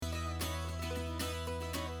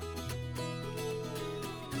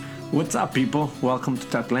What's up, people? Welcome to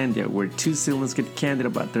Talklandia, where two siblings get candid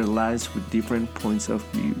about their lives with different points of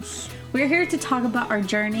views. We're here to talk about our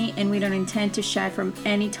journey, and we don't intend to shy from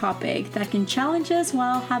any topic that can challenge us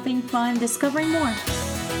while having fun discovering more.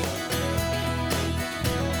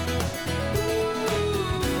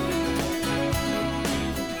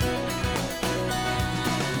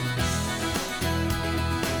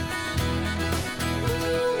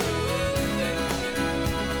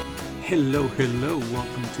 Hello,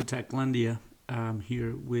 welcome to Techlandia. I'm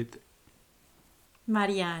here with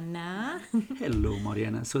Mariana. Hello,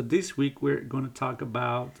 Mariana. So this week we're going to talk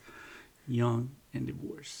about young and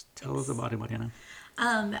divorce. Tell us about it, Mariana.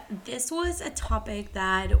 This was a topic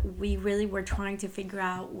that we really were trying to figure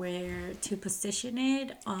out where to position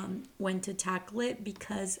it, when to tackle it,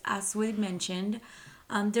 because as we mentioned,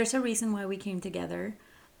 there's a reason why we came together,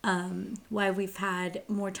 why we've had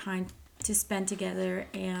more time to spend together,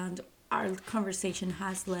 and our conversation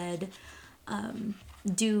has led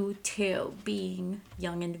due to being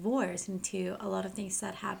young and divorced and to a lot of things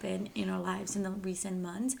that happen in our lives in the recent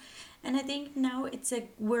months. And I think now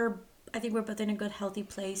we're both in a good, healthy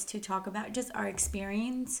place to talk about just our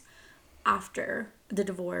experience after the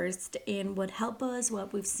divorce and what helped us,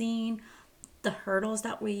 what we've seen, the hurdles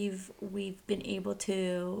that we've been able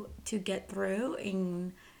to get through,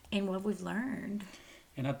 and what we've learned.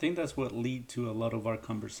 And I think that's what lead to a lot of our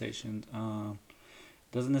conversations.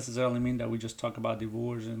 Doesn't necessarily mean that we just talk about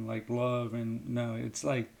divorce and like love, and no, it's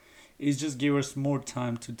just give us more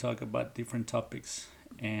time to talk about different topics.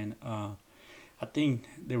 And I think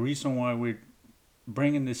the reason why we're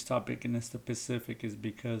bringing this topic in specific is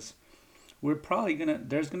because we're probably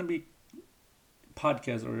there's gonna be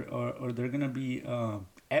podcasts or there are gonna be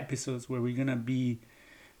episodes where we're gonna be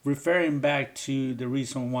referring back to the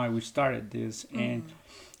reason why we started this. And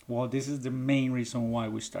well, this is the main reason why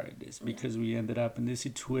we started this, because we ended up in this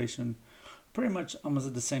situation pretty much almost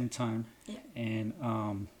at the same time. Yeah.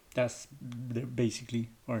 And that's basically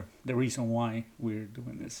the reason why we're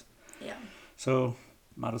doing this. Yeah. So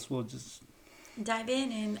might as well just dive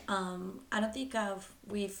in. And I don't think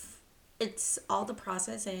it's all the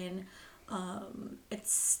process, and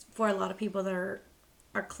it's for a lot of people that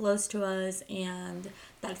are close to us and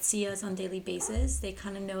that see us on a daily basis. They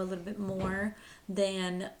kind of know a little bit more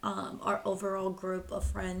than our overall group of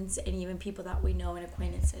friends and even people that we know and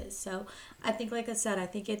acquaintances. So I think, like I said, I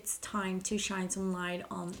think it's time to shine some light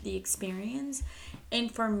on the experience.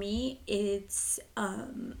 And for me, it's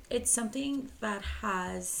something that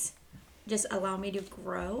has just allowed me to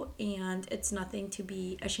grow, and it's nothing to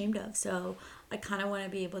be ashamed of. So I kind of want to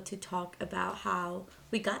be able to talk about how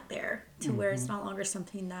we got there to where it's no longer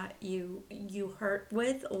something that you hurt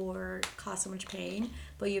with or cause so much pain,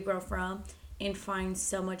 but you grow from and find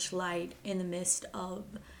so much light in the midst of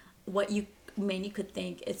what many could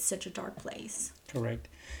think is such a dark place. correct.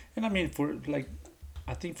 And I mean,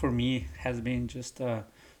 I think for me has been just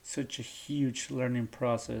such a huge learning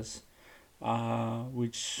process,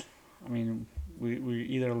 which I mean, we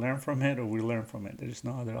either learn from it or we learn from it. There's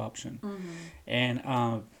no other option.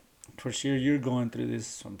 And for sure, you're going through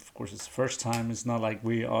this. Of course, it's the first time. It's not like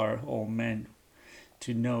we are all meant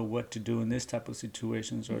to know what to do in this type of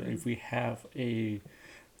situations, or if we have a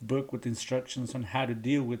book with instructions on how to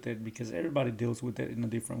deal with it, because everybody deals with it in a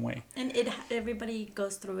different way. And everybody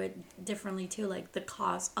goes through it differently too. Like the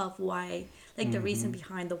cause of why, like the reason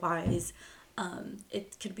behind the whys,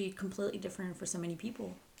 it could be completely different for so many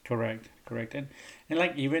people. Correct. And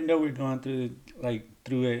like, even though we're going through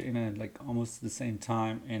it in a like almost the same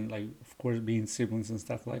time, and like of course being siblings and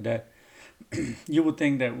stuff like that, you would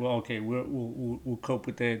think that, well, okay, we'll cope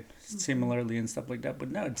with it similarly and stuff like that. But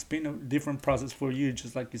no, it's been a different process for you,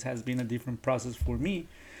 just like it has been a different process for me.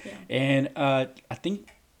 Yeah. And I think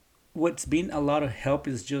what's been a lot of help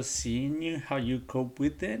is just seeing you how you cope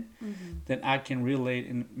with it. That I can relate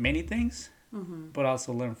in many things, but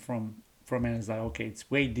also learn from it. It's like, okay, it's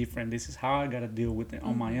way different. This is how I gotta deal with it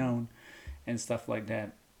on my own, and stuff like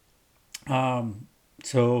that.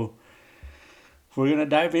 So we're gonna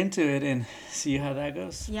dive into it and see how that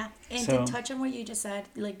goes. Yeah, and to touch on what you just said,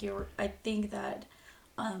 like I think that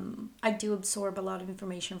I do absorb a lot of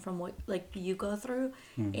information from what you go through,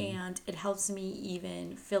 and it helps me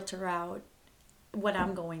even filter out what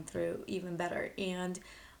I'm going through even better. And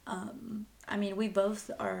I mean, we both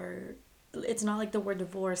are. It's not like the word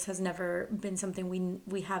divorce has never been something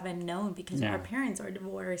we haven't known, because our parents are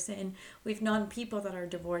divorced and we've known people that are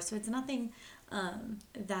divorced. So it's nothing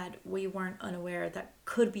that we weren't unaware that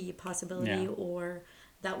could be a possibility or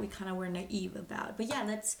that we kind of were naive about. But yeah,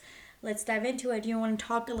 let's dive into it. Do you want to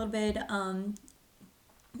talk a little bit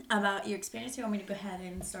about your experience. You want me to go ahead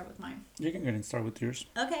and start with mine? You can go ahead and start with yours.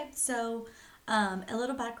 Okay, so a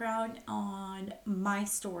little background on my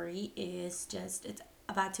story is just it's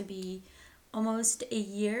about to be almost a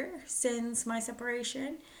year since my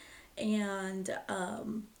separation, and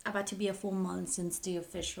about to be a full month since the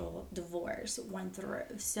official divorce went through.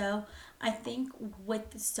 So I think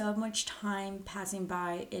with so much time passing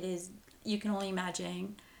by, it is, you can only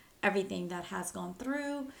imagine everything that has gone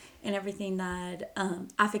through and everything that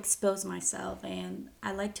I've exposed myself, and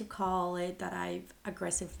I like to call it that I've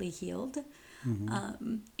aggressively healed.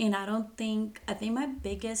 And I think my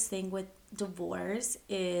biggest thing with divorce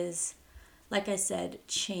is, like I said,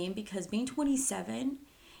 shame, because being 27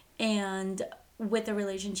 and with a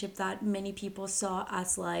relationship that many people saw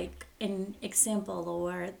as like an example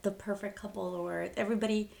or the perfect couple or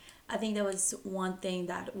everybody, I think that was one thing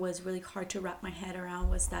that was really hard to wrap my head around,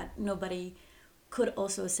 was that nobody could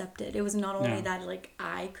also accept it. It was not only Yeah. that like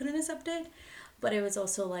I couldn't accept it, but it was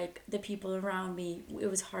also like the people around me, it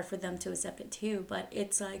was hard for them to accept it too. But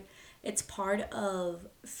it's like it's part of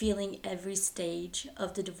feeling every stage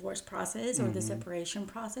of the divorce process or the separation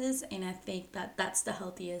process, and I think that that's the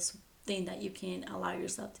healthiest thing that you can allow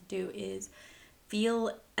yourself to do is feel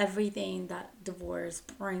everything that divorce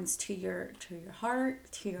brings to your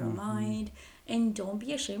heart, to your mind, and don't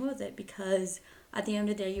be ashamed of it, because at the end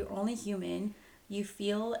of the day you're only human. You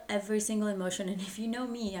feel every single emotion, and if you know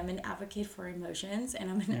me, I'm an advocate for emotions, and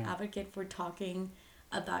I'm an Yeah. advocate for talking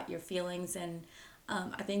about your feelings, and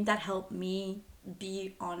I think that helped me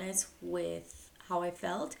be honest with how I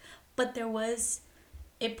felt. But there was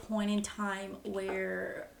a point in time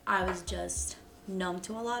where I was just numb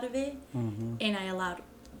to a lot of it, and I allowed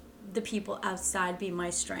the people outside be my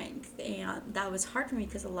strength, and that was hard for me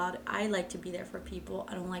because I like to be there for people.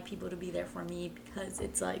 I don't like people to be there for me, because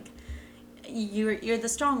it's like you're the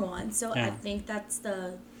strong one. So I Yeah. think that's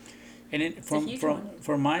the And it's a from huge from one.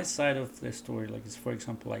 from my side of the story, like for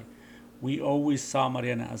example, like we always saw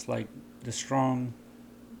Mariana as like the strong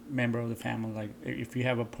member of the family. Like if you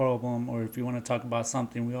have a problem or if you want to talk about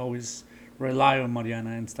something, we always rely on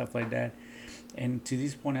Mariana and stuff like that. And to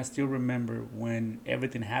this point, I still remember when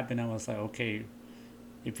everything happened. I was like, okay,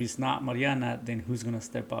 if it's not Mariana, then who's gonna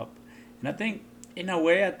step up? And I think, in a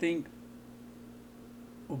way, I think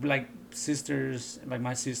like sisters, like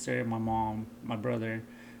my sister, my mom, my brother,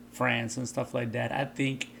 friends, and stuff like that. I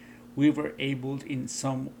think we were able in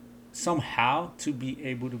somehow to be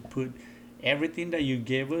able to put everything that you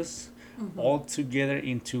gave us all together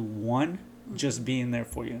into one, just being there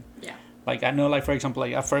for you. Yeah. Like I know, like for example,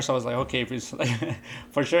 like at first I was like, okay, if it's like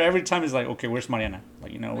for sure every time it's like, okay, where's Mariana?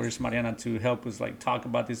 Like where's Mariana to help us like talk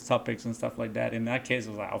about these topics and stuff like that. In that case, I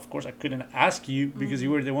was like, of course I couldn't ask you because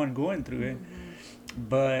you were the one going through it.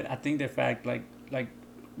 But I think the fact like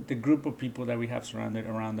the group of people that we have surrounded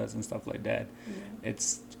around us and stuff like that,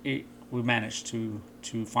 we managed to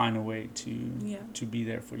find a way to be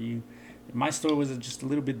there for you. My story was just a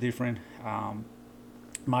little bit different.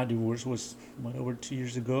 My divorce was over 2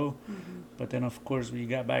 years ago, but then of course we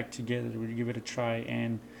got back together. We give it a try,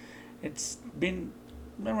 and it's been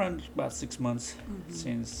around about 6 months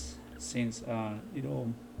since it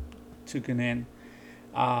all took an end.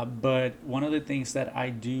 But one of the things that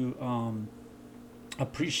I do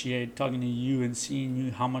appreciate talking to you and seeing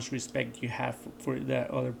you, how much respect you have for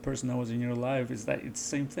that other person that was in your life, is that it's the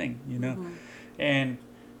same thing, and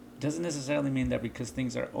doesn't necessarily mean that because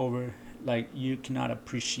things are over, like you cannot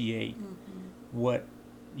appreciate what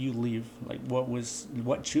you live, like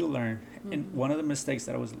what you learn. And one of the mistakes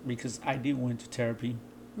that I was, because I did went to therapy,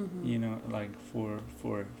 like for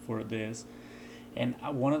this, and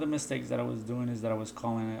one of the mistakes that I was doing is that I was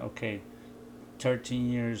calling it, okay,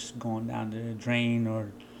 13 years going down the drain,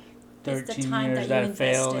 or 13 years that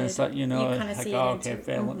failed and stuff, like, oh, okay,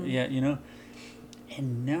 failed, yeah.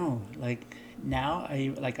 And no, like now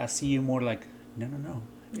I see you more like, no,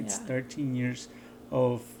 it's 13 years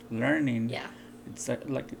of learning. Yeah. It's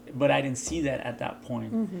like, but I didn't see that at that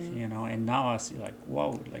point, and now I see like,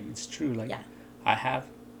 whoa, like it's true, like I have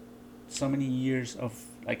so many years of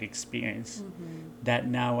like experience that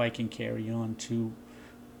now I can carry on to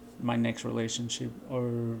my next relationship,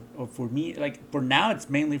 or for me, like for now it's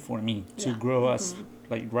mainly for me to grow us.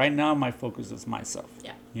 Like right now my focus is myself.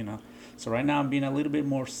 So right now I'm being a little bit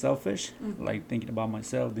more selfish, like thinking about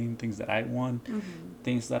myself, doing things that I want,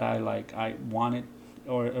 things that I wanted,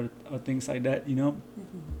 or things like that,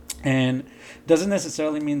 and doesn't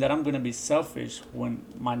necessarily mean that I'm going to be selfish when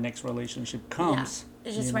my next relationship comes.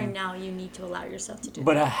 It's just right now you need to allow yourself to do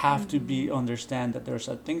but that. I have to be understand that there's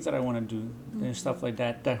things that I want to do and stuff like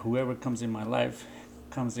that, that whoever comes in my life,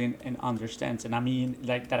 comes in and understands, and I mean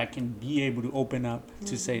like that I can be able to open up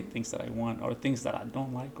to say things that I want or things that I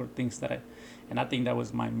don't like or things that and I think that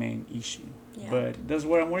was my main issue. Yeah. But that's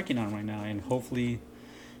what I'm working on right now, and hopefully,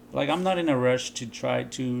 like, I'm not in a rush to try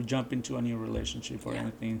to jump into a new relationship or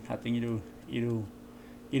anything. I think it'll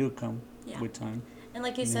come with time. And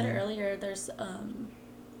like you said earlier, there's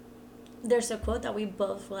a quote that we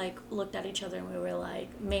both like looked at each other and we were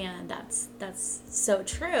like, man, that's so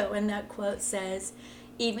true. And that quote says,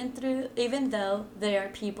 even though there are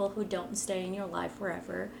people who don't stay in your life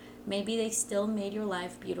forever, maybe they still made your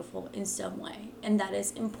life beautiful in some way, and that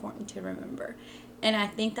is important to remember. And I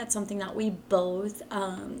think that's something that we both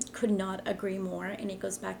could not agree more. And it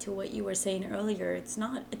goes back to what you were saying earlier. It's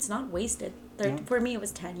not wasted. For me, it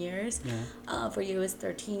was 10 years. Yeah. For you, it was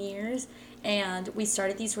 13 years. And we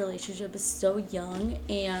started these relationships so young.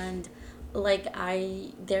 And like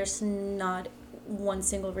there's not one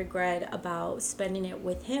single regret about spending it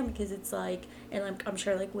with him, because it's like, and I'm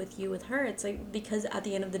sure like with you, with her, it's like, because at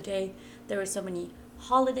the end of the day, there were so many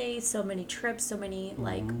holidays, so many trips, so many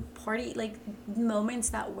like party like moments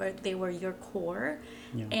that were your core,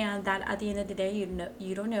 and that at the end of the day,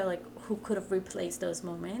 you don't know like who could have replaced those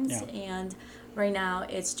moments. And right now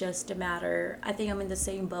it's just a matter, I think I'm in the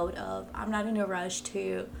same boat of, I'm not in a rush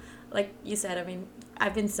to, like you said, I mean,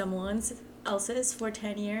 I've been someone else's for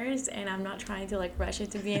 10 years, and I'm not trying to like rush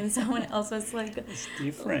into being someone else's. Like, it's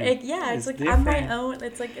different. Like, yeah, it's like different. I'm my own.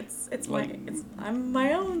 It's like it's like I'm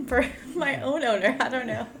my own my own owner. I don't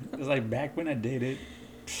know. It's like back when I dated,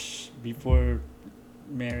 before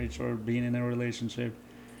marriage or being in a relationship,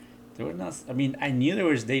 there were not. I mean, I knew there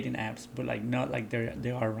was dating apps, but like not like they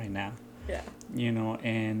are right now. Yeah. You know,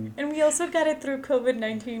 and we also got it through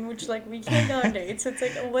COVID-19, which like we can't go on dates. So it's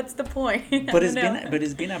like, what's the point? But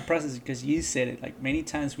it's been a process, because you said it like many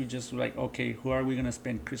times. We just like, okay, who are we gonna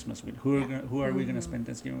spend Christmas with? Who are we gonna spend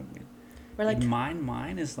Thanksgiving with? We're like,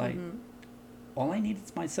 mine is like, all I need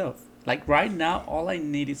is myself. Like right now, all I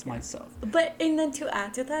need is myself. But and then to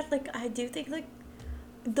add to that, like I do think like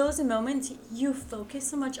those moments you focus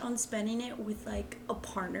so much on spending it with like a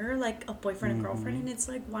partner, like a boyfriend and girlfriend, and it's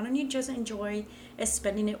like, why don't you just enjoy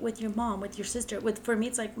spending it with your mom, with your sister, for me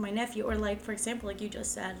it's like my nephew, or like for example like you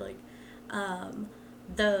just said, like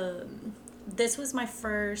this was my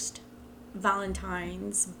first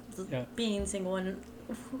Valentine's being single, and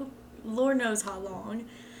Lord knows how long.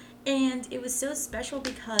 And it was so special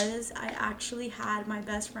because I actually had my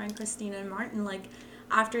best friend Christina and Martin, like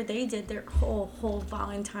after they did their whole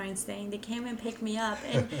Valentine's thing, they came and picked me up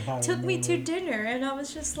and took me to dinner, and I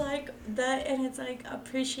was just like that. And it's like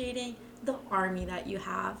appreciating the army that you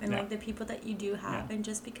have, and like the people that you do have, and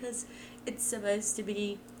just because it's supposed to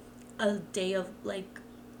be a day of like,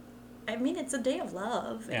 I mean, it's a day of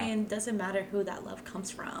love, and it doesn't matter who that love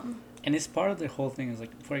comes from. And it's part of the whole thing. Is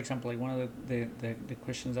like, for example, like one of the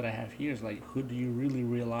questions that I have here is like, who do you really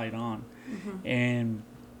rely on? And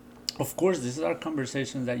of course, these are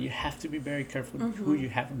conversations that you have to be very careful who you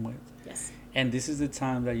have them with. Yes. And this is the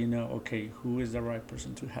time that you know, okay, who is the right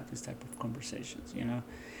person to have this type of conversations, you know?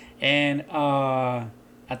 And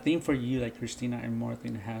I think for you, like Christina and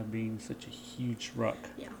Martin have been such a huge rock,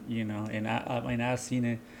 you know? And I mean, I've seen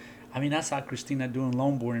it. I mean, I saw Christina doing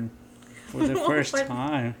longboarding for the first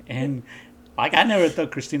time. And like, I never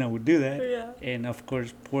thought Christina would do that. Yeah. And of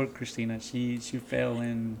course, poor Christina, she fell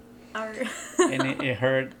and it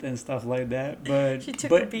hurt and stuff like that, but she took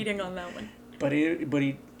a beating on that one. But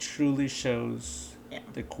it truly shows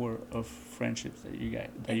the core of friendships that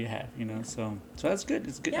you have, you know. So that's good.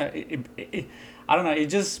 It's good. I don't know. It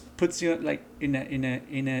just puts you like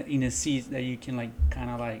in a seat that you can like kind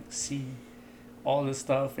of like see all the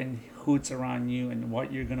stuff and who's around you and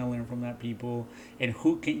what you're gonna learn from that people, and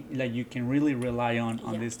who can like you can really rely on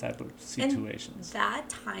this type of situations. And that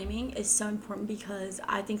timing is so important, because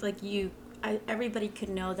I think like everybody could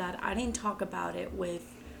know that I didn't talk about it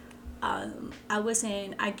with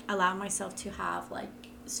I allowed myself to have like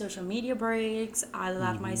social media breaks. I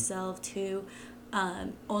allowed myself to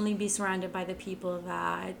only be surrounded by the people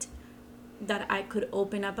that I could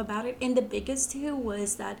open up about it. And the biggest too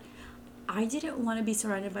was that I didn't want to be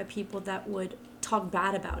surrounded by people that would talk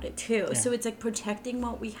bad about it too. Yeah. So it's like protecting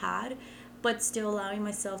what we had, but still allowing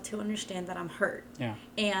myself to understand that I'm hurt. Yeah.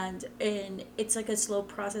 And it's like a slow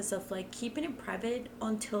process of like keeping it private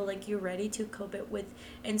until like you're ready to cope it with,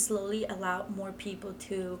 and slowly allow more people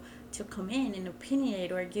to come in and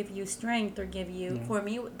opinionate or give you strength or give you, for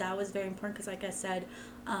me, that was very important, because like I said,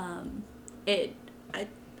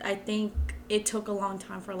 I think it took a long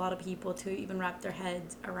time for a lot of people to even wrap their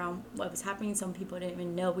heads around what was happening. Some people didn't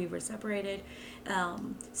even know we were separated.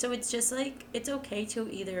 So it's just like, it's okay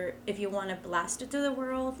to either, if you want to blast it to the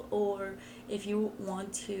world, or if you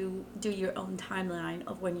want to do your own timeline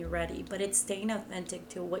of when you're ready. But it's staying authentic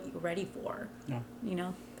to what you're ready for. Yeah. You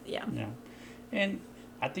know? Yeah. Yeah. And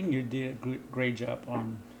I think you did a great job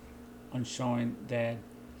on showing that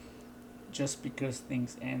just because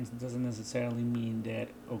things end doesn't necessarily mean that,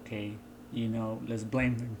 okay, you know, let's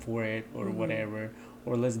blame him for it or whatever,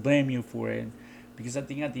 or let's blame you for it. Because I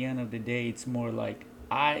think at the end of the day, it's more like,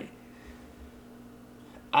 I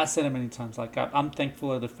said it many times, like, I'm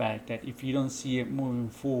thankful of the fact that if you don't see it moving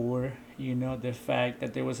forward, you know, the fact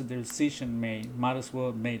that there was a decision made, might as well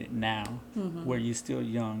have made it now, where you're still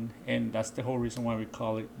young. And that's the whole reason why we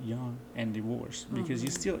call it young and divorce, because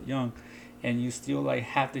you're still young and you still like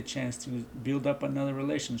have the chance to build up another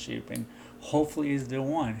relationship, and hopefully it's the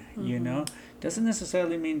one. You know, doesn't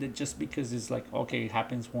necessarily mean that just because it's like, okay, it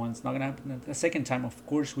happens once, not gonna happen a second time. Of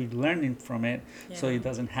course, we're learning from it, so it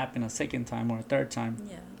doesn't happen a second time or a third time.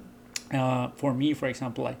 For me, for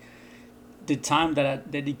example, like, the time that I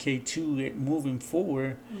dedicate to it moving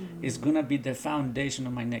forward is gonna be the foundation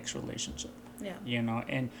of my next relationship. You know,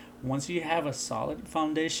 and once you have a solid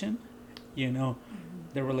foundation, you know,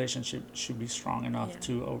 the relationship should be strong enough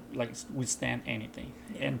to like withstand anything.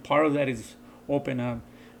 And part of that is open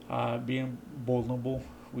up, being vulnerable,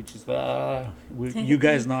 which is you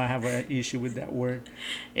guys know I have an issue with that word,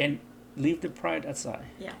 and leave the pride aside.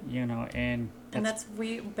 You know, and that's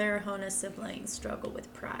we Barahona siblings struggle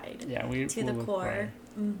with pride. We're to the core.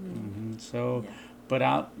 So, but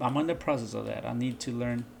I'm on the process of that. I need to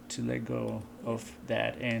learn to let go of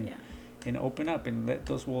that and open up and let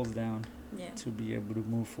those walls down. To be able to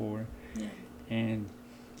move forward. And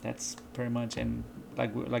that's pretty much, and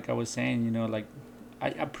like I was saying, you know, like,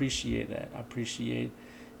 I appreciate that. I appreciate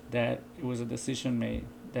that it was a decision made,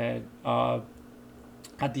 that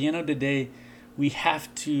at the end of the day, we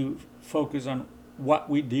have to focus on what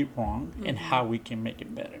we did wrong and how we can make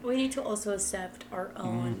it better. We need to also accept our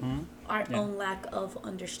own own lack of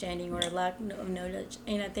understanding or lack of knowledge.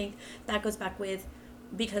 And I think that goes back with,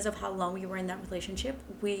 because of how long we were in that relationship,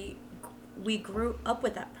 we grew up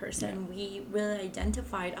with that person. We really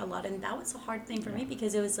identified a lot, and that was a hard thing for me,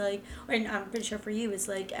 because it was like, and I'm pretty sure for you, it's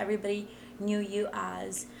like everybody knew you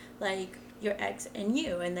as like your ex and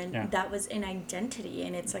you, and then that was an identity,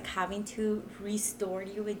 and it's like having to restore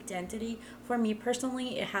your identity. For me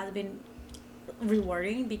personally, it has been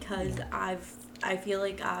rewarding, because I feel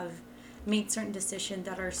like I've made certain decisions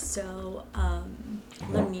that are so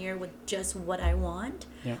linear with just what I want.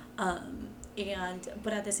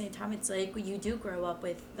 But at the same time, it's like you do grow up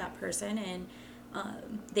with that person, and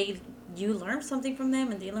you learn something from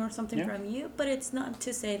them and they learn something from you. But it's not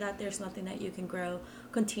to say that there's nothing that you can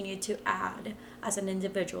continue to add as an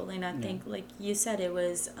individual. And I think, like you said, it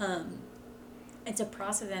was it's a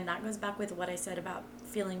process, and that goes back with what I said about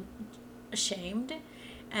feeling ashamed,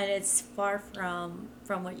 and it's far from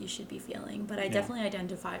what you should be feeling. But I definitely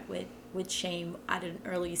identified with shame at an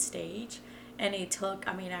early stage, and it took,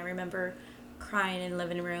 I mean, I remember crying in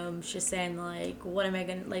living rooms, just saying, like, what am I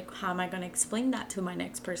gonna, like, how am I gonna explain that to my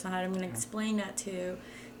next person? How am I gonna explain that to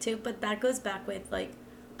but that goes back with, like,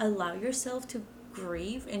 allow yourself to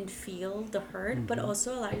grieve and feel the hurt, but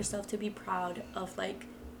also allow yourself to be proud of, like,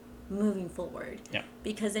 moving forward.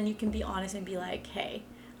 Because then you can be honest and be like, hey,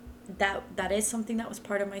 that is something that was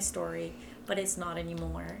part of my story, but it's not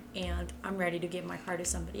anymore, and I'm ready to give my heart to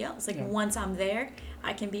somebody else. Like, once I'm there,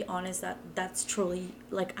 I can be honest that that's truly,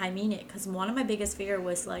 like, I mean it. Because one of my biggest fear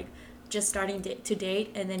was, like, just starting to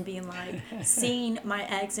date and then being like seeing my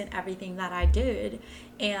ex and everything that I did,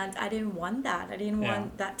 and I didn't want that. I didn't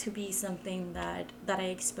want that to be something that I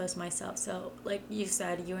exposed myself. So, like you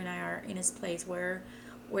said, you and I are in this place where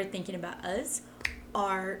we're thinking about us,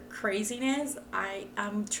 our craziness.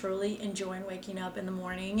 I'm truly enjoying waking up in the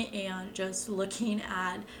morning and just looking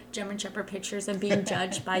at German Shepherd pictures and being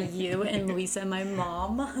judged by you and Luisa, my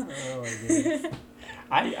mom. Oh my goodness.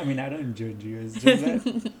 I mean, I don't judge you. It's just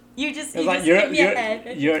that you just like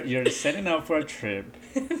you're setting up for a trip,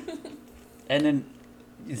 and then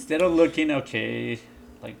instead of looking, okay,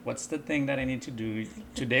 like, what's the thing that I need to do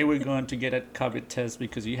today? We're going to get a COVID test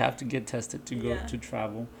because you have to get tested to go to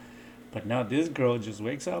travel. But now this girl just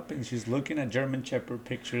wakes up and she's looking at German Shepherd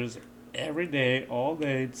pictures every day, all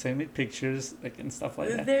day, send me pictures, like, and stuff like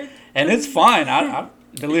that. And it's fine. I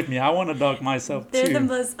believe me, I want a dog myself they're too. the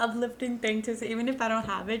most uplifting thing to see. Even if I don't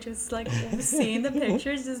have it, just like seeing the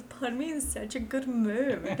pictures just put me in such a good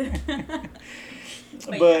mood.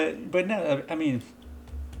 but no, I mean,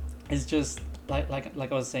 it's just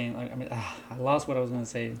like I was saying, like, I mean, I lost what I was gonna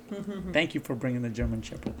say. Thank you for bringing the German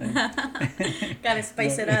Shepherd thing. Gotta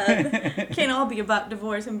spice it up. Can't all be about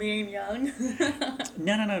divorce and being young.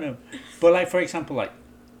 No. But like, for example, like,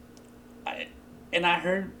 I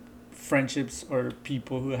heard friendships or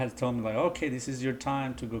people who has told me like, okay, this is your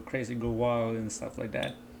time to go crazy, go wild, and stuff like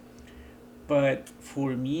that. But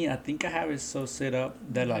for me, I think I have it so set up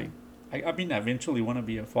that like, I mean, I eventually want to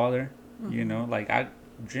be a father. You know, like I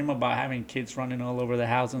dream about having kids running all over the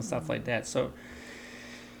house and stuff like that. So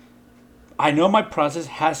I know my process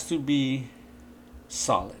has to be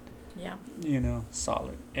solid. Yeah. You know,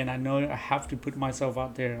 solid. And I know I have to put myself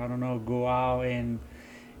out there. I don't know, go out and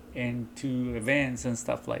to events and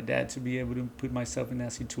stuff like that to be able to put myself in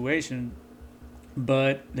that situation.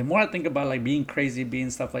 But the more I think about like being crazy,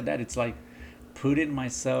 being stuff like that, it's like putting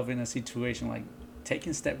myself in a situation like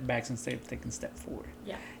taking step backs instead of taking step forward.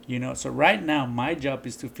 Yeah. You know, so right now my job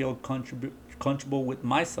is to feel comfortable with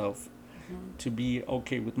myself, to be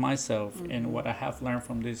okay with myself and what I have learned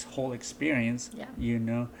from this whole experience. Yeah. You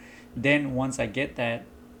know, then once I get that,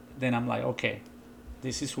 then I'm like, okay,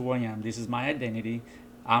 this is who I am. This is my identity.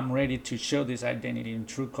 I'm ready to show this identity in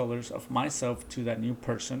true colors of myself to that new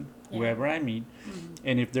person, whoever I meet.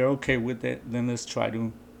 And if they're okay with it, then let's try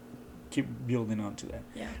to keep building on to that.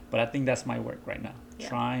 Yeah. But I think that's my work right now, Yeah.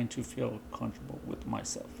 trying to feel comfortable with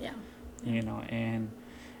myself. Yeah. You know, and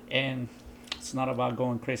it's not about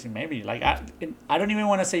going crazy. Maybe like I don't even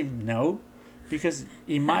want to say no, because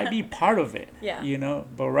it might be part of it. Yeah. You know,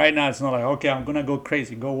 but right now it's not like, okay, I'm gonna go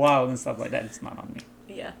crazy, go wild and stuff like that. It's not on me.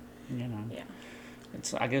 Yeah. You know. Yeah.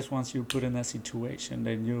 It's, I guess once you're put in that situation,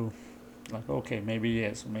 then you like, okay, maybe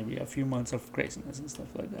yes, maybe a few months of craziness and stuff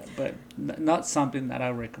like that, but not something that I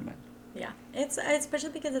recommend. Yeah, it's especially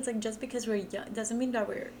because it's like just because we're young doesn't mean that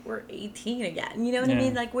we're 18 again. You know what I Yeah.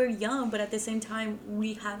 mean? Like we're young, but at the same time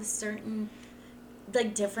we have certain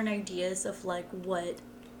like different ideas of like what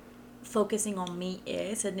focusing on me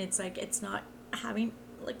is, and it's like it's not having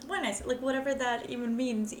like when I say like whatever that even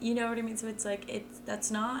means. You know what I mean? So it's like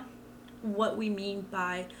that's not what we mean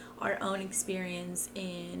by our own experience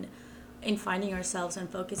in finding ourselves and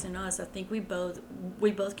focusing on us. I think we both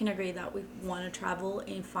can agree that we want to travel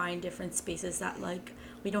and find different spaces that like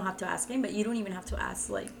we don't have to ask him, but you don't even have to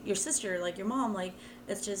ask like your sister, like your mom, like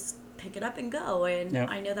it's just pick it up and go. And Yep.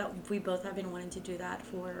 I know that we both have been wanting to do that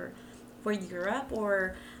for Europe,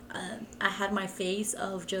 or I had my phase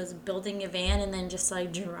of just building a van and then just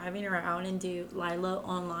like driving around and do Lilo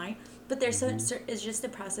online. But there's it's just a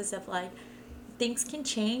process of like things can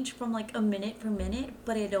change from like a minute per minute,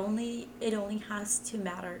 but it only has to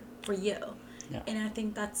matter for you. Yeah. And I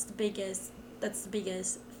think that's the biggest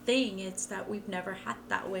thing. It's that we've never had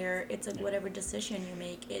that where it's like whatever decision you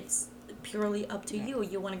make, it's purely up to you.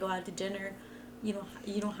 You want to go out to dinner, you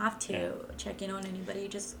don't have to check in on anybody. You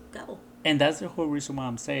just go. And that's the whole reason why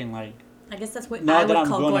I'm saying like, I guess that's what I not would that I'm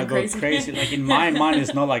call gonna going go crazy. Like in my mind,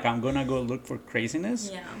 it's not like I'm gonna go look for craziness.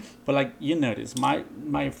 Yeah. But like you notice, my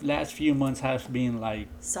last few months have been like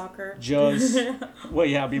Soccer. just well,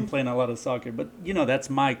 yeah, I've been playing a lot of soccer, but you know that's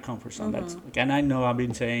my comfort zone. That's like, and I know I've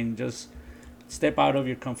been saying just step out of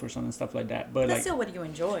your comfort zone and stuff like that. But That's like, still what you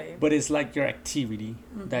enjoy. but it's like your activity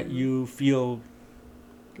that you feel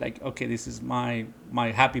like, okay, this is my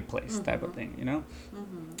happy place type of thing, you know.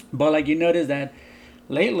 But like you notice that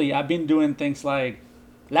lately I've been doing things like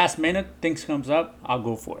last minute things comes up, I'll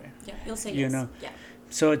go for it. Yeah, you'll say You yes. know. Yeah.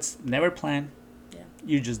 So it's never planned. Yeah.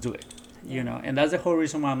 You just do it. Yeah. You know, and that's the whole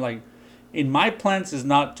reason why I'm like, in my plans is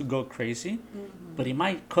not to go crazy, but it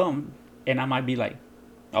might come and I might be like,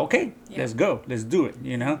 okay, let's go, let's do it.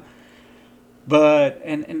 You know. But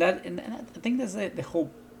and I think that's the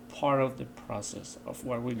whole part of the process of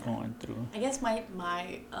what we're going through. I guess my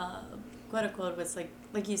quote unquote was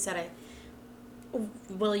like you said,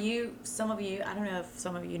 some of you, I don't know if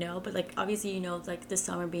some of you know, but like obviously you know, like the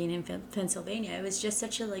summer being in Pennsylvania, it was just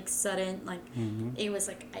such a like sudden, like it was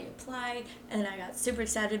like I applied and then I got super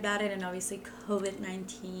excited about it, and obviously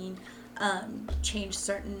COVID-19 changed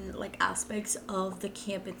certain like aspects of the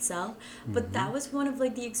camp itself, but that was one of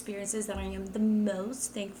like the experiences that I am the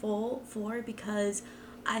most thankful for, because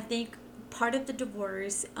I think part of the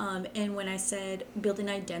divorce, and when I said build an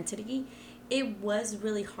identity, it was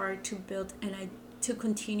really hard to build to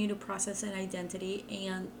continue to process an identity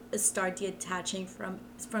and start detaching from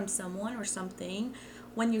someone or something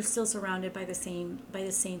when you're still surrounded by the same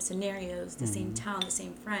scenarios, the same town, the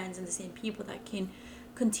same friends, and the same people that can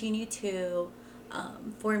continue to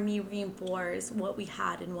for me reinforce what we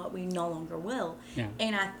had and what we no longer will. Yeah.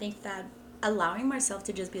 And I think that allowing myself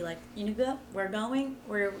to just be like, you know what, we're going,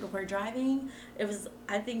 we're driving. It was,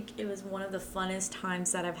 I think it was one of the funnest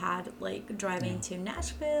times that I've had, like driving to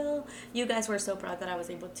Nashville. You guys were so proud that I was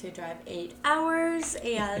able to drive 8 hours,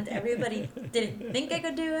 and everybody didn't think I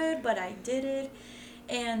could do it, but I did it.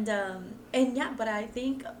 And yeah, but I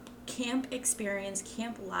think camp experience,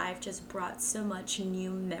 camp life just brought so much new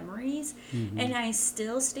memories, and I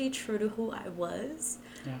still stay true to who I was.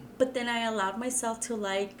 Yeah. But then I allowed myself to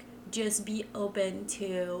like just be open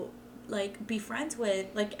to like be friends with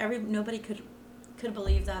like nobody could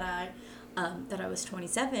believe that I was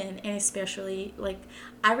 27, and especially like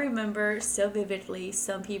I remember so vividly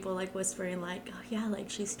some people like whispering like, oh yeah, like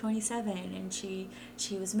she's 27 and she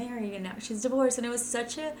was married and now she's divorced, and it was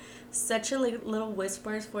such a like little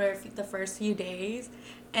whispers for the first few days.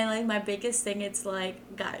 And like my biggest thing, it's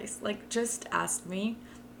like, guys, like just ask me,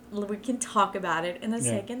 we can talk about it. And the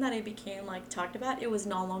second that it became like talked about, it was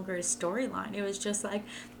no longer a storyline. It was just like,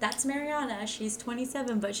 that's Mariana, she's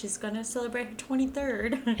 27, but she's gonna celebrate her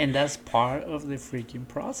 23rd. And that's part of the freaking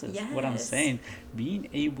process. What I'm Yes. saying, being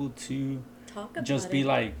able to Talk about just be it.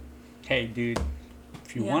 like, hey dude,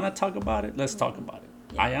 if you Yeah. want to talk about it, let's talk about it.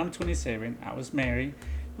 Yeah. I am 27, I was married,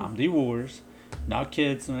 I'm divorced, not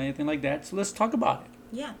kids or anything like that, so let's talk about it.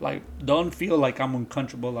 Yeah. Like, don't feel like I'm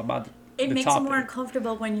uncomfortable about It the makes topic. it more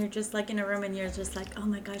uncomfortable when you're just like in a room and you're just like, oh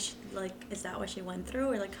my gosh, like, is that what she went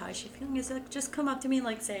through? Or like, how is she feeling? It's like, just come up to me and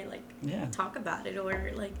like say, like, Yeah. talk about it.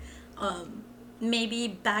 Or like, maybe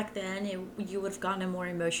back then you would have gotten a more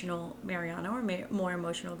emotional Mariana or more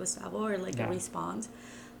emotional Gustavo, or like Yeah. a response.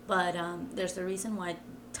 But there's a reason why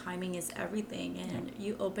timing is everything, and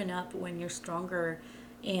you open up when you're stronger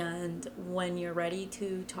and when you're ready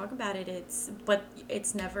to talk about it.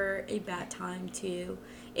 It's never a bad time to,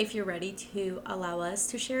 if you're ready to allow us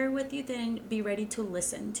to share it with you, then be ready to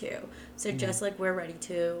listen to. So just like we're ready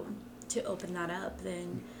to open that up,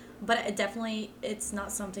 then. But it definitely, it's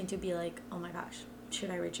not something to be like, oh my gosh,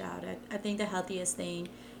 should I reach out? I think the healthiest thing,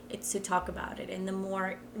 it's to talk about it. And the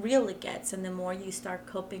more real it gets, and the more you start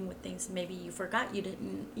coping with things maybe you forgot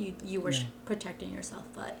you were Yeah. protecting yourself.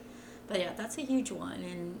 But yeah, that's a huge one.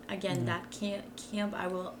 And again, that camp, I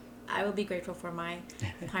will be grateful for my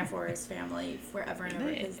Pine Forest family forever and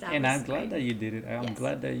ever, because that And was I'm glad great. that you did it. I'm Yes.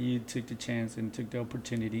 glad that you took the chance and took the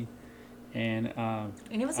opportunity. And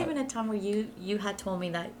And it was even a time where you had told me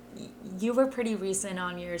that you were pretty recent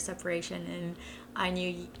on your separation, and I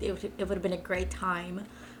knew it would have been a great time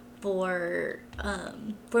for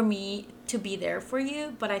me to be there for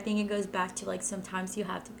you. But I think it goes back to like, sometimes you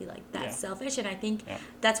have to be like that Yeah. selfish, and I think Yeah.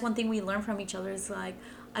 that's one thing we learn from each other is like,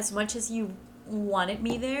 as much as you wanted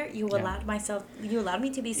me there, you allowed me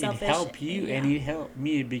to be it selfish. helped you and Yeah. it helped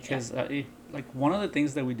me because like one of the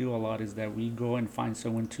things that we do a lot is that we go and find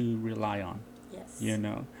someone to rely on, Yes. you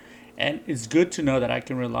know. And it's good to know that I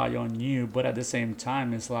can rely on you, but at the same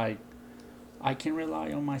time it's like I can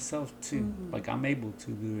rely on myself too. Like I'm able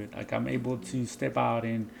to do it. Like I'm able to step out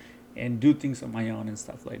and do things on my own and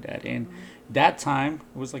stuff like that. And that time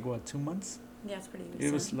was like what, 2 months? Yeah, it's pretty recent.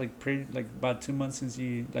 It was like pretty like about 2 months since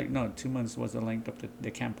you like no 2 months was the length of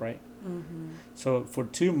the camp, right? So for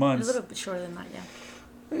 2 a months, little bit shorter than that,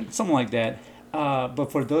 yeah. something like that.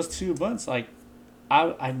 But for those 2 months, like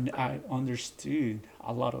I understood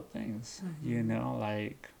a lot of things. You know,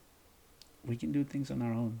 like we can do things on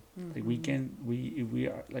our own. Like we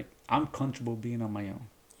are like I'm comfortable being on my own.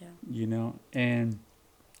 Yeah. You know, and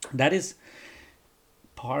that is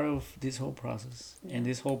part of this whole process. Yeah. And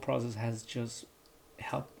this whole process has just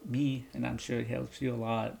helped me, and I'm sure it helps you a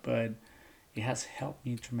lot. But it has helped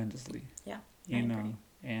me tremendously. Yeah. You I know, agree.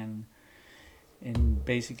 and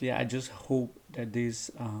basically I just hope that this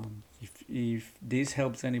if this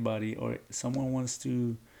helps anybody or someone wants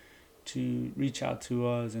to reach out to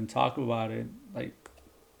us and talk about it, like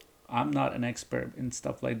I'm not an expert in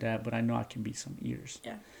stuff like that, but I know I can be some ears.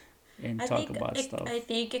 Yeah. And I talk think about stuff. I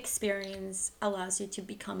think experience allows you to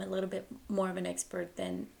become a little bit more of an expert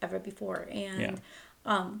than ever before. And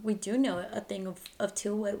we do know a thing of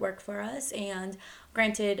two would work for us. And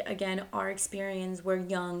granted, again, our experience, we're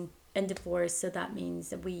young and divorced, so that means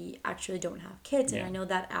that we actually don't have kids. And Yeah. I know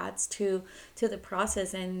that adds to the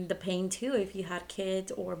process and the pain too, if you had kids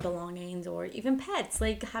or belongings or even pets,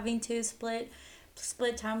 like having to split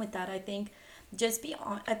time with that. I think just be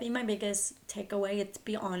on. I think my biggest takeaway is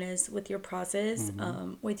be honest with your process,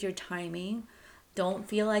 with your timing. Don't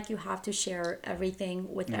feel like you have to share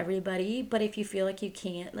everything with everybody, but if you feel like you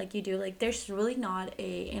can't, like you do, like there's really not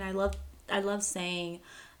and I love saying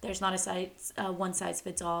there's not a one size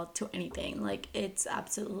fits all to anything. Like it's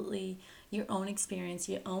absolutely your own experience,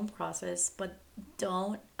 your own process, but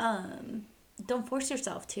don't don't force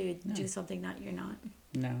yourself to do something that you're not.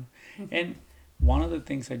 No. And one of the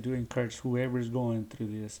things I do encourage whoever's going through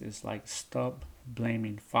this is like stop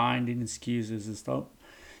blaming, finding excuses, and stop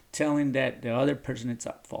telling that the other person is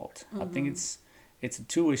at fault. I think it's a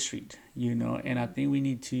two-way street, and I think we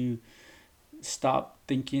need to stop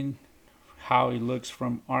thinking how it looks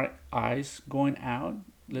from our eyes going out.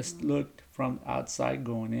 Let's look from outside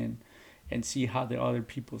going in and see how the other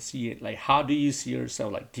people see it. Like, how do you see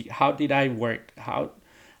yourself? Like, how did I work?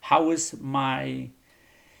 How is my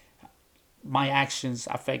actions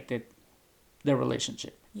affected the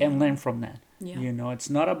relationship? And learn from that. It's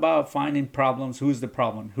not about finding problems. Who's the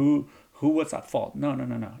problem? Who was at fault?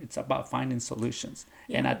 No. It's about finding solutions.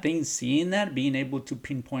 And I think seeing that, being able to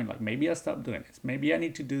pinpoint, like, maybe I stopped doing this, maybe I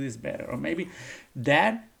need to do this better, or maybe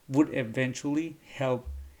that would eventually help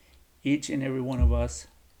each and every one of us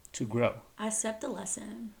to grow. Accept the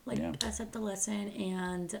lesson. Accept the lesson,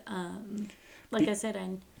 and I said,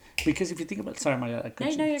 and because if you think about, sorry, Maria,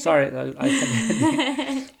 you're sorry,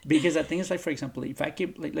 because I think it's like, for example, if I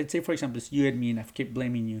keep, like, let's say, for example, it's you and me, and I keep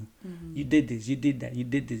blaming you, you did this, you did that, you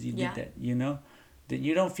did this, you did that, then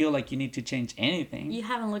you don't feel like you need to change anything. You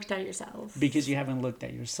haven't looked at yourself. Because you haven't looked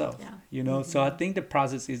at yourself. So I think the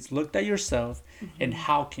process is looked at yourself and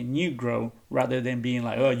how can you grow, rather than being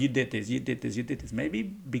like, oh, you did this, you did this, you did this. Maybe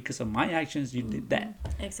because of my actions, you did that.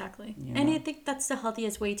 Exactly. And I think that's the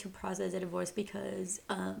healthiest way to process a divorce, because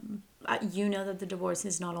that the divorce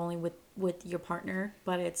is not only with your partner,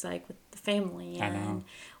 but it's like with the family and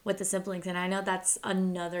with the siblings. And I know that's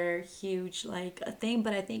another huge a thing,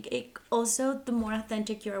 but I think it also, the more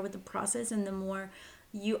authentic you are with the process and the more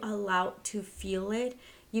you allow to feel it,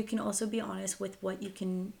 you can also be honest with what you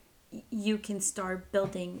can start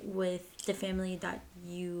building with the family that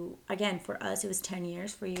you, again, for us it was 10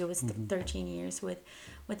 years, for you it was 13 years with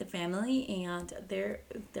the family, and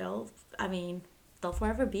they'll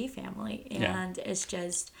forever be family. And it's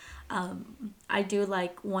just I do,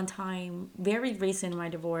 like, one time very recent in my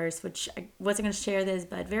divorce, which I wasn't going to share this,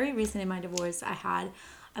 but very recent in my divorce, I had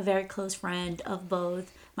a very close friend of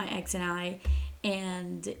both my ex and I,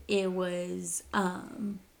 and it was our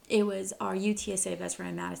UTSA best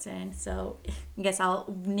friend, Madison. So I guess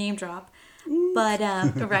I'll name drop. But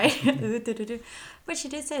right. But she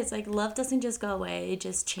did say, it's like, love doesn't just go away, it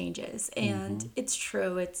just changes. And it's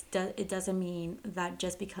true. It doesn't mean that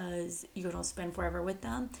just because you don't spend forever with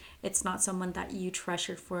them, it's not someone that you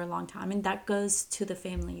treasured for a long time. And that goes to the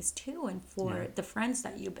families too, and for the friends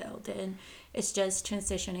that you build. And it's just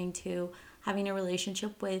transitioning to having a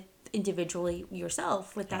relationship with individually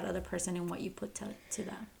yourself with that other person and what you put to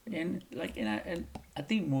them. And I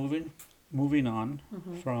think moving on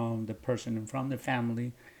from the person and from the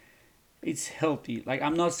family, it's healthy. Like,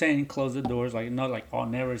 I'm not saying close the doors, like, not like, oh,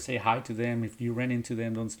 never say hi to them, if you run into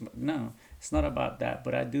them, don't. No, it's not about that.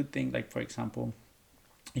 But I do think, like, for example,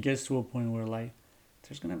 it gets to a point where, like,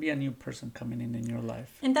 there's gonna be a new person coming in your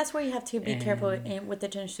life, and that's where you have to be careful with the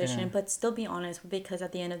transition, but still be honest, because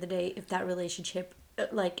at the end of the day, if that relationship,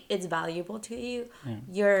 like, it's valuable to you,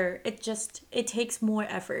 it takes more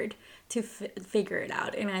effort to figure it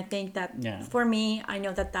out. And I think that for me, I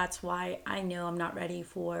know that's why I know I'm not ready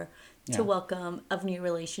to welcome a new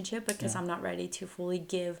relationship, because I'm not ready to fully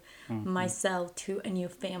give myself to a new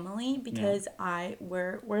family, because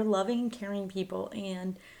we're loving, caring people,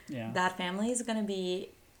 and that family is gonna be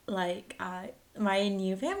like my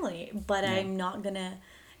new family. But I'm not gonna.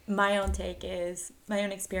 My own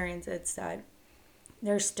experience is that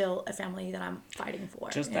there's still a family that I'm fighting for.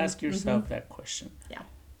 Just ask yourself that question. Yeah.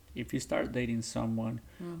 If you start dating someone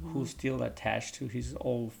who's still attached to his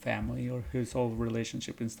old family or his old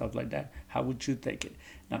relationship and stuff like that, how would you take it?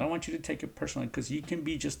 Now, I don't want you to take it personally, because you can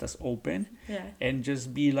be just as open and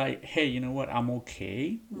just be like, hey, you know what, I'm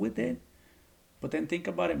okay with it. But then think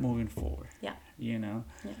about it moving forward. Yeah.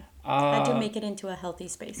 How to make it into a healthy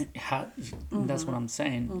space. That's what I'm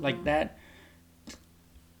saying. Like that,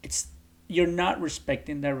 you're not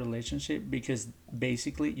respecting that relationship, because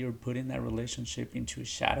basically you're putting that relationship into a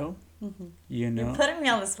shadow. You're putting me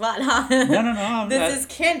on the spot, huh? No. This is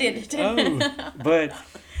candid.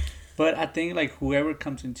 But I think, like, whoever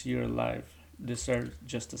comes into your life deserves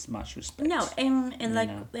just as much respect. No, and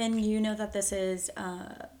that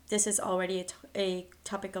this is already a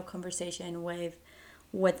topic of conversation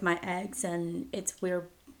with my ex, and it's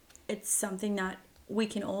something that we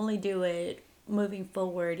can only do it moving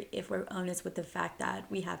forward if we're honest with the fact that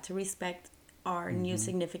we have to respect our new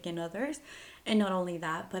significant others, and not only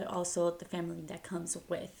that, but also the family that comes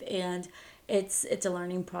with. And it's a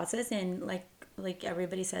learning process, and like like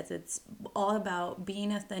everybody says, it's all about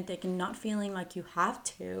being authentic and not feeling like you have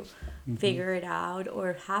to figure it out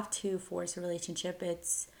or have to force a relationship.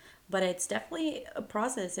 But it's definitely a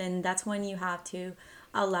process, and that's when you have to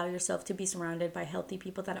allow yourself to be surrounded by healthy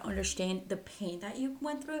people that understand the pain that you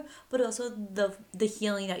went through, but also the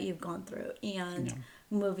healing that you've gone through, and Yeah.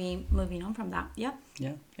 moving on from that. Yep.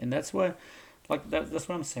 Yeah, and that's why, like that's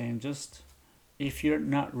what I'm saying. Just if you're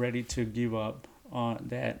not ready to give up on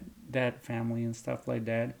that family and stuff like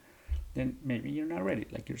that, then maybe you're not ready.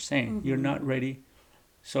 Like you're saying, you're not ready.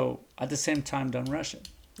 So at the same time, don't rush it.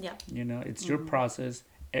 Yeah. You know, it's your process.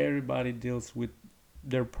 Everybody deals with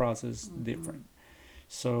their process different.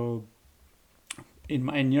 So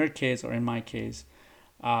in your case or in my case,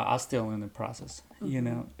 I'm still in the process. You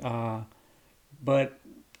know, but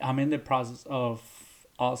I'm in the process of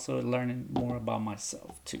also learning more about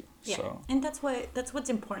myself too. Yeah. So And that's what's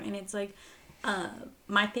important. It's like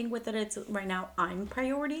my thing with it, it's right now I'm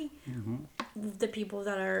priority. The people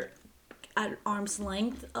that are at arm's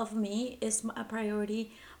length of me is a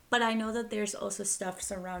priority, but I know that there's also stuff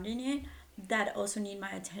surrounding it that also need my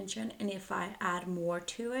attention, and if I add more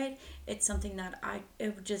to it, it's something that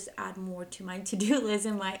it would just add more to my to-do list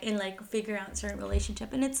and like figure out certain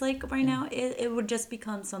relationship, and it's like right now it would just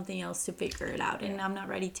become something else to figure it out, and I'm not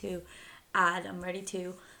ready to add. I'm ready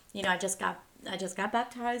to, I just got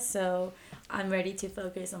baptized, so I'm ready to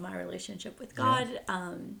focus on my relationship with God.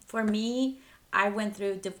 For me, I went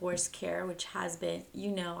through divorce care, which has been,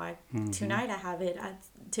 tonight I have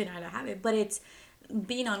it, but it's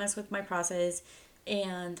being honest with my process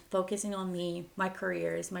and focusing on me, my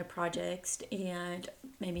careers, my projects, and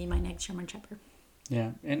maybe my next Sherman Shepherd.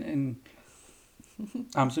 yeah, and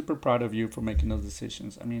I'm super proud of you for making those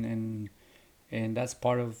decisions. I mean, and that's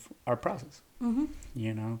part of our process.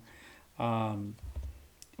 You know, I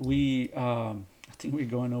think we're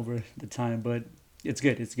going over the time, but it's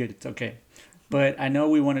good. It's okay. But I know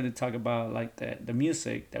we wanted to talk about like the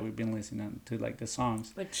music that we've been listening to, like the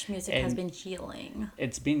songs. Which music has been healing.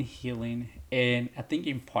 It's been healing, and I think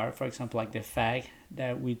in part, for example, like the fact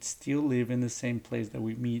that we still live in the same place that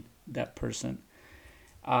we meet that person,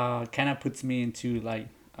 kind of puts me into like,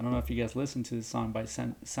 I don't know if you guys listen to the song by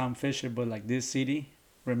Sam Fisher, but like This City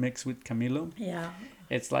remixed with Camilo. Yeah.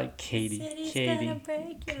 It's like Katie. Yeah.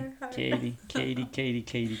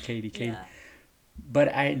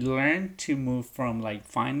 But I learned to move from like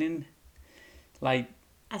finding, like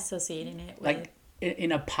associating it with, like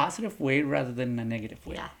in a positive way rather than a negative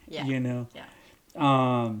way. Yeah. You know. Yeah.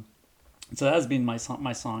 So that's been my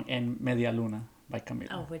song, and Media Luna by Camilo.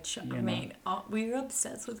 Oh, which we were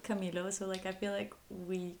obsessed with Camilo, so like I feel like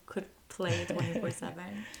we could play 24/7.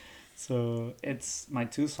 So it's my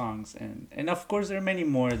two songs, and of course there are many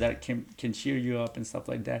more that can cheer you up and stuff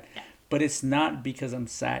like that. Yeah. But it's not because I'm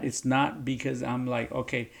sad. It's not because I'm like,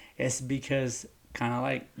 okay. It's because kind of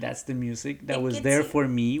like that's the music that was there for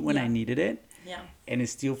me when I needed it. Yeah. And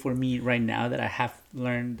it's still for me right now that I have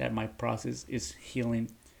learned that my process is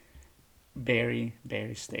healing very,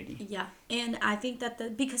 very steady. Yeah. And I think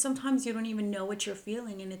that because sometimes you don't even know what you're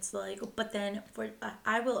feeling, and it's like, but then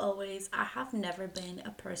I have never been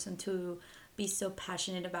a person to be so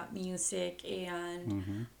passionate about music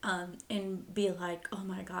and be like, oh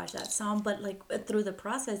my gosh, that song, but like through the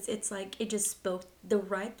process, it's like it just spoke, the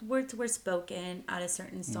right words were spoken at a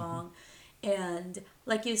certain song. And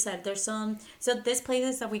like you said, there's so this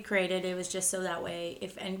playlist that we created, it was just so that way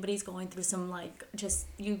if anybody's going through some like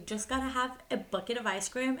you just gotta have a bucket of ice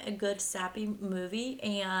cream, a good sappy movie,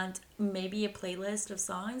 and maybe a playlist of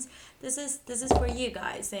songs. This is for you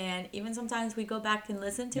guys. And even sometimes we go back and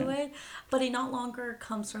listen to it, but it no longer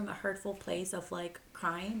comes from a hurtful place of like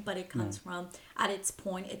crying, but it comes from, at its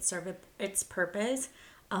point, it served its purpose.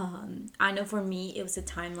 I know for me it was a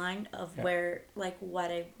timeline of where like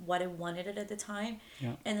what I wanted it at the time,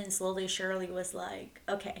 and then slowly surely was like,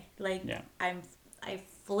 okay, like I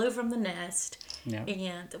flew from the nest,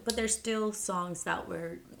 but there's still songs that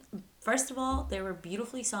were, first of all, they were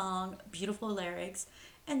beautifully sung, beautiful lyrics,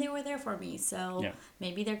 and they were there for me. So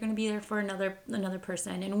maybe they're going to be there for another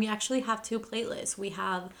person. And we actually have two playlists. We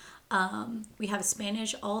have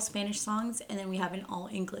all Spanish songs, and then we have an all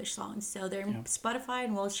English songs. So they're in Spotify,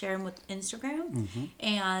 and we'll share them with Instagram.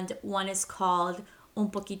 And one is called Un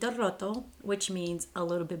Poquito Roto, which means a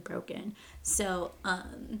little bit broken. So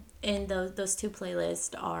and those two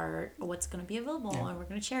playlists are what's going to be available, and we're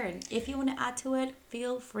going to share it. If you want to add to it,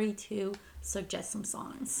 feel free to suggest some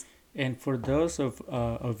songs. And for those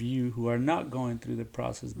of you who are not going through the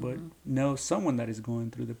process, but know someone that is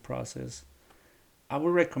going through the process, I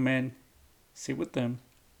would recommend sit with them,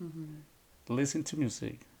 listen to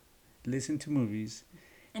music, listen to movies,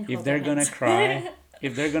 And If hold they're their gonna hands. cry,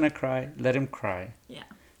 if they're gonna cry, let them cry. Yeah.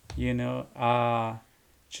 You know,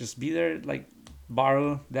 just be there, like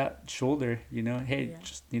borrow that shoulder. You know, hey, Yeah.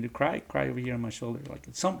 just need to cry over here on my shoulder. Like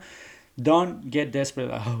some, don't get desperate.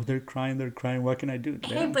 Like, oh, they're crying. What can I do? Let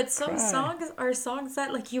Hey, them but some cry. songs are songs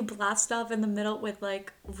that like you blast off in the middle with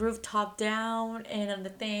like rooftop down and other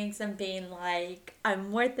things and being like,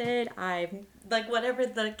 I'm worth it. I'm like whatever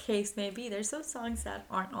the case may be. There's some songs that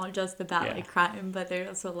aren't all just about Yeah. like crying, but they're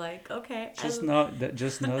also like, okay, Just know that.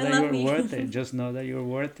 Just know I that love you're me. worth it. Just know that you're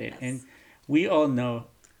worth it, Yes. and we all know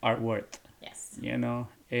our worth. Yes. You know,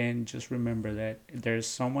 and just remember that there's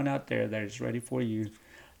someone out there that is ready for you,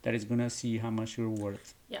 that is gonna see how much you're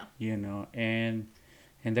worth. Yeah. You know, and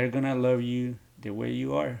they're gonna love you the way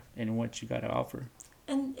you are and what you gotta offer.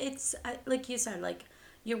 And it's like you said, like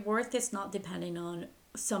your worth is not depending on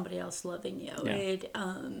somebody else loving you. Yeah.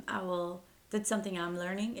 That's something I'm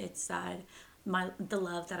learning. It's that the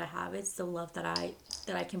love that I have, it's the love that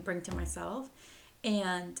I can bring to myself.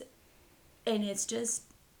 And it's just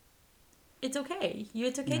it's okay.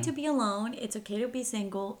 It's okay Yeah. to be alone. It's okay to be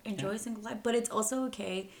single, enjoy Yeah. single life, but it's also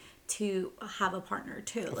okay to have a partner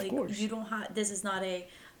too. Of Like course. you don't have this is not a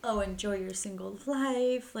enjoy your single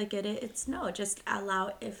life. Like it's no, just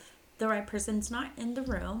allow if the right person's not in the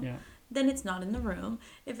room, Yeah. then it's not in the room.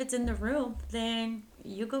 If it's in the room, then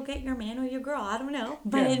you go get your man or your girl. I don't know.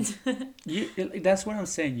 But That's what I'm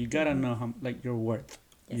saying. You gotta know how, like, your worth.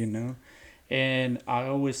 Yes. You know, and I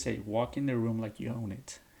always say, walk in the room like you own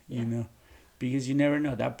it. You Yeah. know, because you never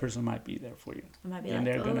know, that person might be there for you. I might be And like,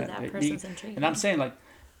 they're oh, gonna- that like, person's intriguing. And I'm saying, like,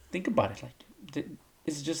 think about it. Like,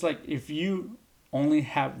 it's just like if you only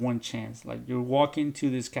have one chance. Like, you're walking to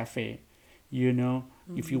this cafe, you know,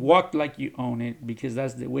 if you walk like you own it, because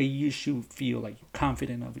that's the way you should feel, like you're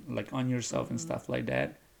confident of it, like on yourself and stuff like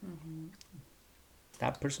that.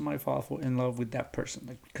 That person might fall in love with that person,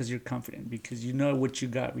 like, because you're confident, because you know what you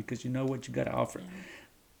got, because you know what you got to offer. Yeah.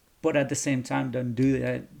 But at the same time, don't do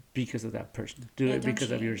that because of that person. Do Yeah, it don't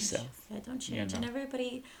because of change. yourself. Yeah, don't you change. know. And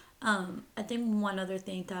everybody, I think one other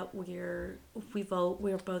thing that we're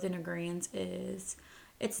both in agreement is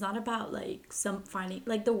it's not about like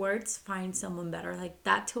like the words find someone better, like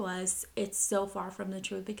that to us it's so far from the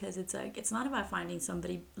truth, because it's like it's not about finding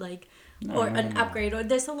somebody like or an upgrade, or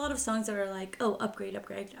there's a lot of songs that are like, oh, upgrade.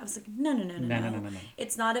 I was like, no. No.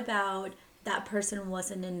 It's not about that person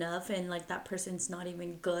wasn't enough and like that person's not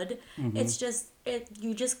even good. It's just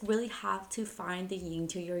you just really have to find the yin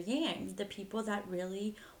to your yang, the people that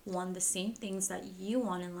really want the same things that you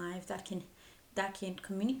want in life, that can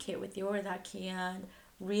communicate with you, or that can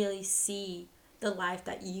really see the life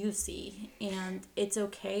that you see. And it's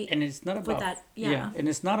okay. And it's not with about that. Yeah. and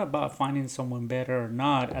it's not about finding someone better or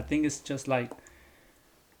not. I think it's just like,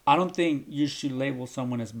 I don't think you should label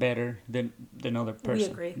someone as better than other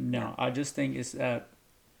person. agree, No, yeah. I just think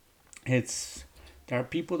it's there are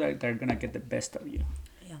people that are gonna get the best of you.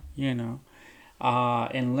 Yeah. You know,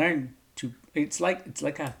 and learn to. It's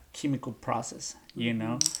like a chemical process. You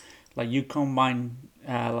know, like you combine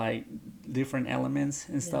like different elements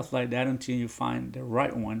and stuff like that until you find the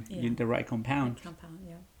right one, the right compound. Compound,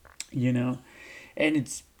 yeah. You know, and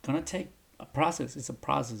it's gonna take a process. It's a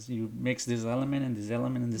process. You mix this element and this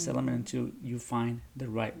element and this element until you find the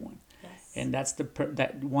right one. Yes. And that's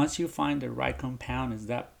that once you find the right compound, is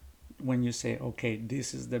that when you say, okay,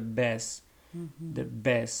 this is the best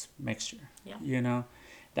mixture. Yeah. You know,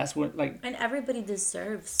 that's what, like, And everybody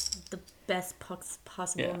deserves the best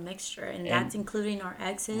possible Yeah. mixture, and And- that's including our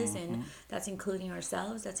exes, and that's including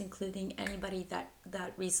ourselves. That's including anybody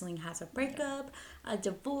that recently has a breakup, a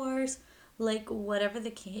divorce, like whatever the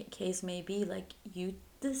case may be. Like you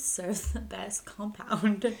deserve the best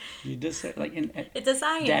compound. you just said, like, It's a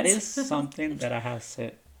science. that is something that I have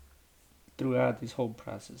said throughout this whole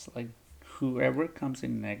process. Like, whoever comes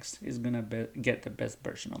in next is gonna get the best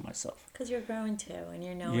version of myself. Because you're growing too, and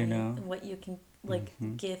you're knowing know? what you can like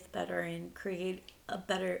give better and create a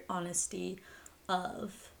better honesty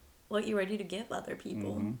of what you're ready to give other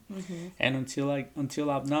people. And until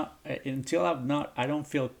I'm not, I don't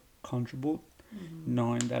feel comfortable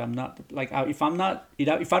knowing that I'm not, like, if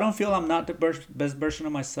I don't feel I'm not the best version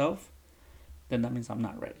of myself, then that means I'm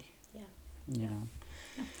not ready. Yeah. You know.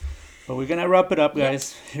 But we're gonna wrap it up,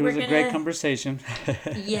 guys. It was We're a great gonna- conversation.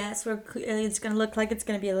 Yes, it's gonna look like it's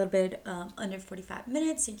gonna be a little bit under 45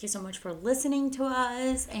 minutes. Thank you so much for listening to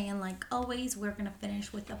us, and like always, we're gonna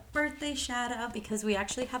finish with a birthday shout out, because we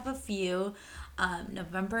actually have a few.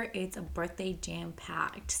 November, it's a birthday jam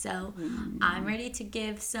packed, so I'm ready to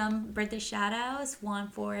give some birthday shout outs. One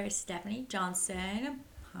for Stephanie Johnson,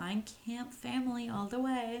 Pine Camp family all the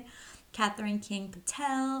way, Catherine King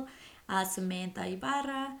Patel, Samantha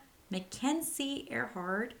Ibarra, Mackenzie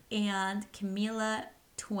Earhart, and Camila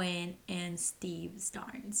Twin and Steve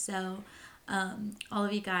Starn. So, all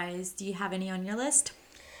of you guys, do you have any on your list?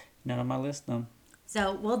 Not on my list, no.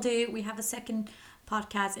 So we have a second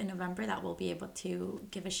podcast in November that we'll be able to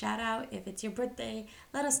give a shout out. If it's your birthday,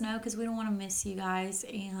 let us know because we don't want to miss you guys.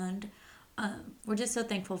 And we're just so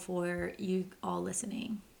thankful for you all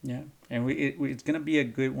listening. Yeah, and it's going to be a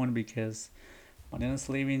good one because Mariana's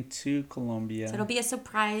leaving to Colombia. So it'll be a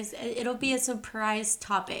surprise. It'll be a surprise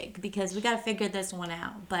topic because we got to figure this one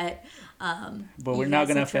out. But we're not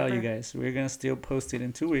going to fail you guys. We're going to still post it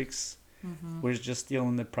in 2 weeks. Mm-hmm. We're just still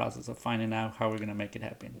in the process of finding out how we're gonna make it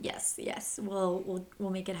happen. Yes, we'll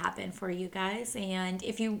make it happen for you guys. And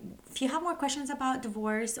if you have more questions about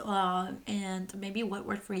divorce, and maybe what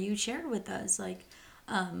worked for you, share it with us. Like,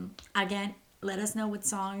 again, let us know what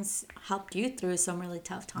songs helped you through some really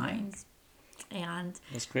tough times. Yeah. And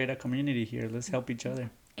let's create a community here. Let's help each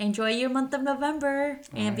other. Enjoy your month of November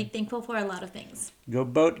and be thankful for a lot of things. Go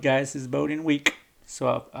vote, guys! It's voting week,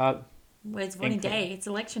 so well, it's voting day. It's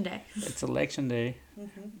election day. It's election day.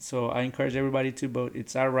 Mm-hmm. So I encourage everybody to vote.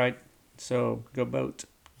 It's our right. So go vote.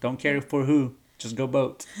 Don't care for who. Just go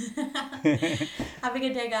vote. Have a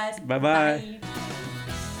good day, guys. Bye-bye. Bye.